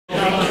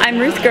I'm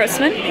Ruth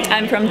Grossmann.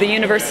 I'm from the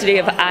University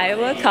of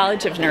Iowa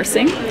College of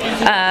Nursing.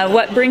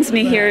 What brings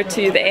me here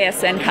to the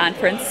ASN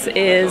conference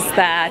is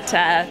that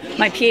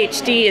my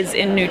PhD is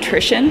in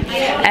nutrition,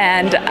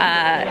 and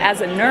as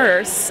a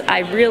nurse I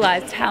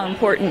realized how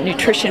important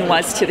nutrition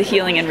was to the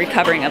healing and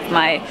recovering of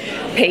my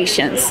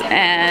patients,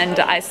 and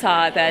I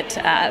saw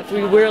that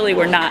we really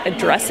were not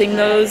addressing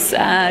those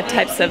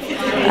types of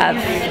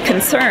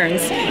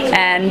concerns,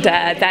 and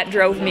that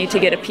drove me to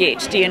get a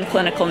PhD in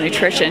clinical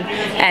nutrition.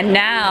 And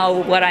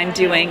now what I'm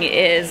doing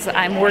is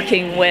I'm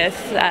working with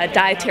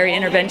dietary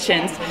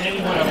interventions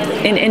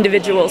in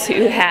individuals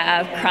who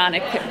have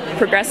chronic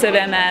progressive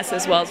MS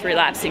as well as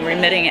relapsing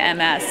remitting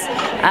MS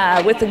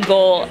with the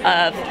goal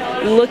of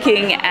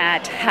looking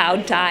at how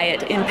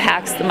diet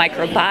impacts the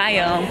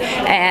microbiome,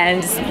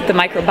 and the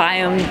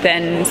microbiome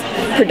then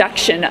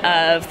production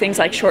of things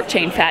like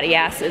short-chain fatty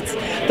acids.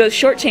 Those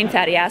short-chain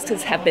fatty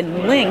acids have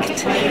been linked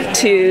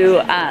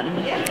to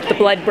the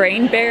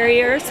blood-brain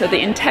barrier, so the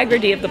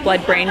integrity of the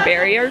blood-brain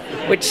barrier,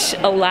 which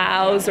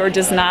allows or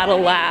does not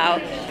allow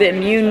the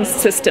immune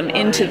system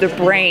into the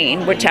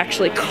brain, which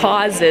actually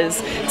causes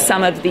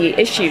some of the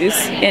issues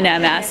in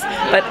MS,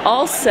 but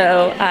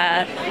also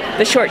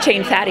the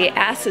short-chain fatty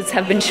acids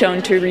have been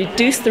shown to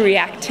reduce the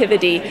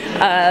reactivity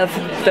of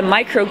the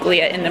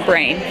microglia in the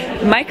brain.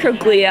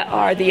 Microglia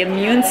are the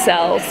immune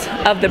cells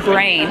of the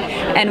brain,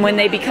 and when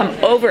they become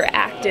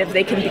overactive,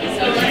 they can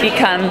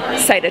become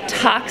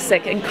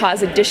cytotoxic and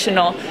cause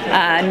additional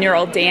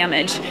neural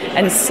damage.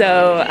 And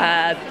so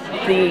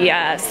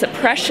the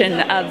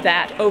suppression of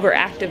that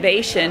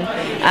overactivation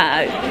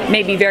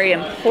may be very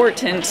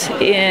important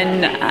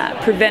in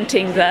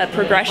preventing the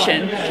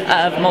progression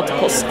of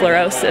multiple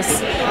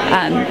sclerosis.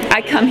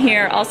 I come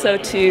here also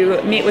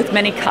to meet with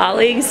many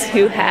colleagues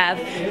who have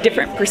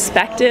different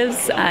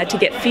perspectives to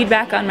get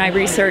feedback on my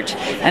research,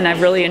 and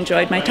I've really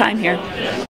enjoyed my time here.